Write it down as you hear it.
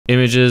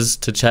images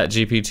to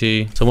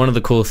ChatGPT. So one of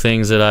the cool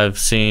things that I've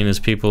seen is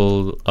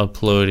people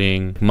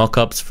uploading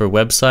mockups for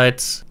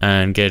websites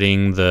and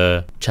getting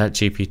the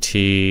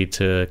ChatGPT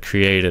to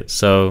create it.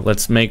 So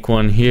let's make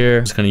one here.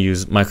 I'm just going to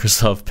use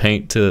Microsoft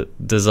Paint to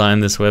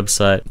design this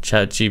website.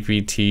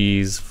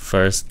 ChatGPT's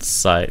first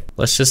site.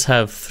 Let's just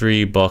have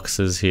 3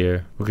 boxes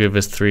here. We'll give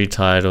us 3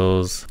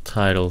 titles.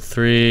 Title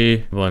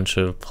 3, a bunch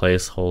of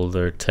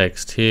placeholder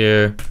text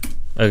here.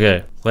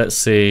 Okay, let's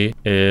see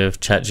if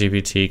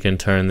ChatGPT can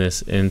turn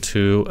this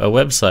into a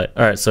website.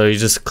 All right, so you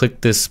just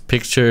click this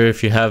picture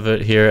if you have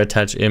it here,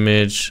 attach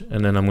image,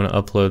 and then I'm gonna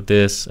upload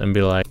this and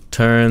be like,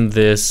 turn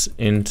this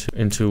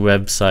into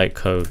website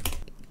code.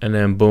 And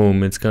then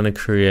boom, it's gonna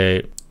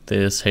create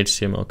this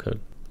HTML code.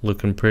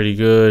 Looking pretty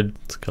good.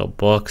 It's got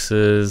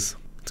boxes,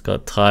 it's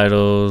got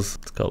titles,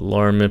 it's got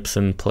lorem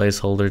ipsum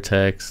placeholder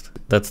text.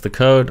 That's the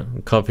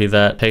code. Copy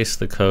that, paste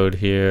the code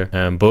here,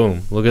 and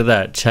boom, look at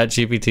that.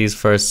 ChatGPT's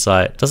first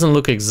site. Doesn't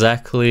look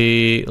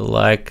exactly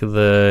like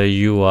the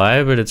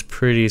UI, but it's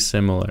pretty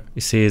similar.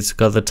 You see, it's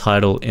got the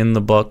title in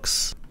the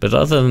box, but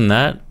other than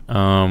that,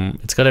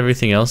 it's got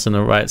everything else in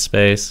the right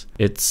space.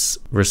 It's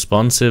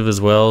responsive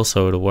as well,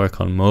 so it'll work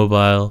on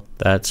mobile.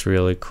 That's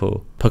really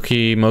cool.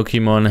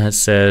 Pokemon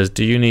says,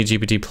 do you need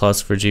GPT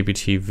Plus for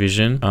GPT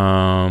Vision?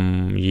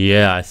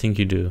 Yeah, I think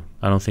you do.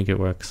 I don't think it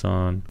works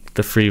on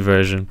the free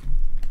version.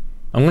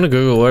 I'm gonna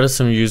Google what are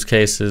some use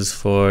cases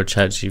for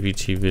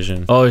ChatGPT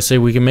Vision. Oh, so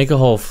we can make a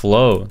whole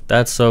flow.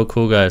 That's so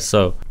cool, guys.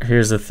 So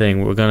here's the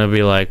thing. We're gonna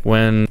be like,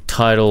 when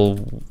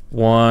title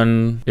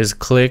 1 is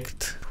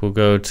clicked, we'll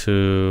go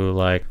to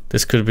like,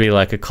 this could be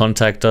like a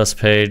contact us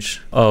page.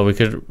 Oh, we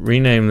could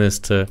rename this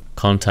to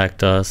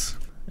contact us.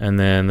 And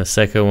then the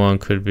second one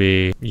could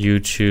be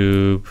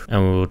YouTube,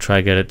 and we'll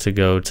try get it to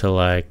go to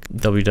like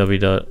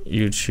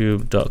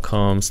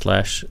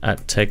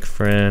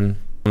www.youtube.com/@techfriend.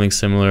 Something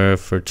similar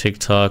for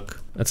TikTok.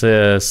 That's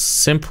a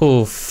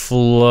simple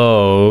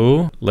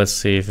flow. Let's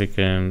see if we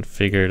can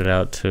figure it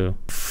out too.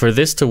 For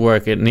this to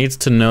work, it needs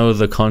to know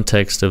the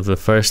context of the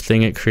first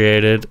thing it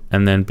created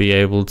and then be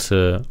able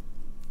to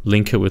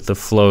link it with the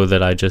flow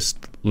that I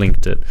just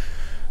linked it.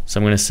 So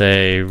I'm going to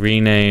say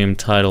rename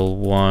title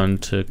 1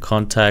 to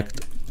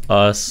contact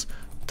us,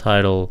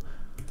 title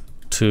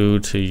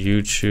 2 to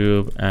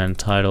YouTube, and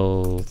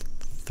title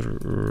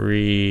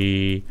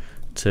 3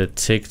 to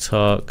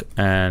TikTok,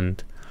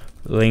 and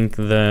link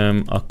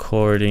them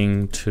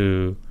according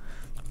to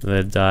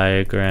the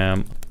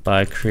diagram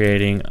by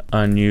creating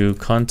a new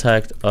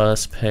contact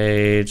us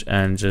page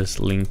and just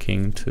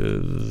linking to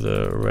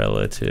the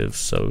relative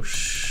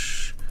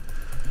social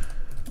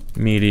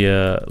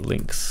media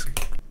links.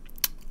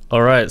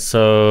 All right,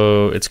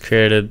 so it's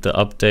created the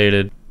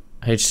updated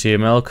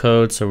HTML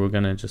code, so we're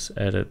gonna just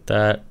edit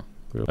that.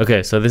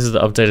 Okay, so this is the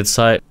updated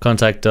site.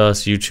 Contact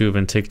us, YouTube,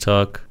 and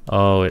TikTok.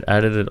 Oh, it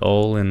added it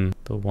all in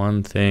the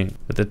one thing.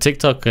 But the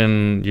TikTok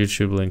and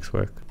YouTube links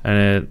work. And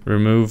it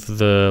removed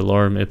the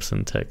lorem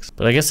ipsum text.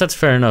 But I guess that's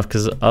fair enough,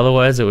 because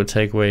otherwise it would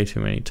take way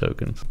too many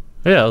tokens.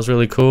 But yeah, that was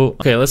really cool.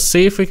 Okay, let's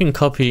see if we can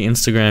copy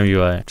Instagram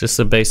UI. Just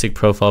a basic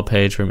profile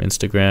page from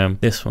Instagram.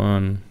 This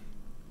one.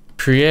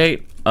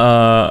 Create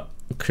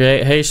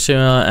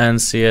HTML and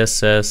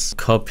CSS.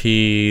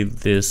 Copy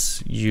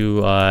this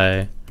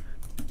UI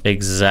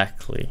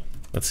exactly.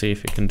 Let's see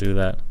if it can do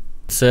that.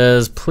 It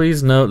says,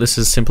 please note this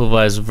is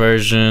simplified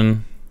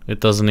version. It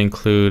doesn't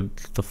include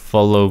the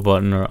follow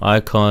button or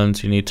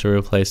icons. You need to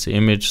replace the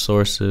image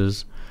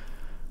sources,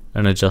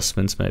 and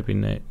adjustments may be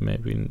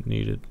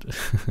needed.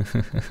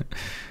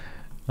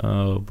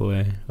 Oh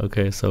boy.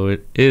 Okay, so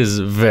it is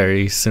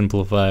very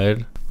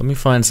simplified. Let me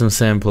find some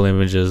sample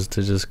images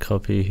to just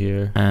copy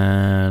here,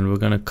 and we're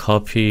gonna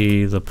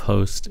copy the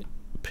post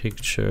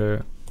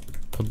picture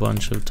a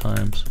bunch of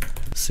times.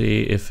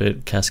 See if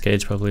it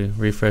cascades properly.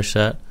 Refresh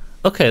that.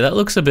 Okay, that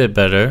looks a bit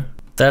better.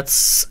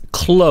 That's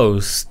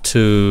close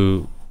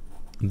to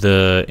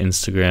the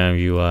Instagram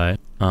UI,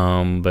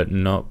 but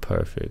not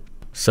perfect.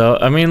 So,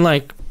 I mean,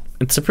 like,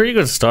 it's a pretty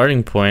good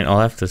starting point, I'll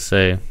have to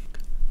say.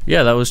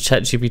 Yeah, that was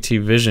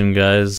ChatGPT Vision, guys.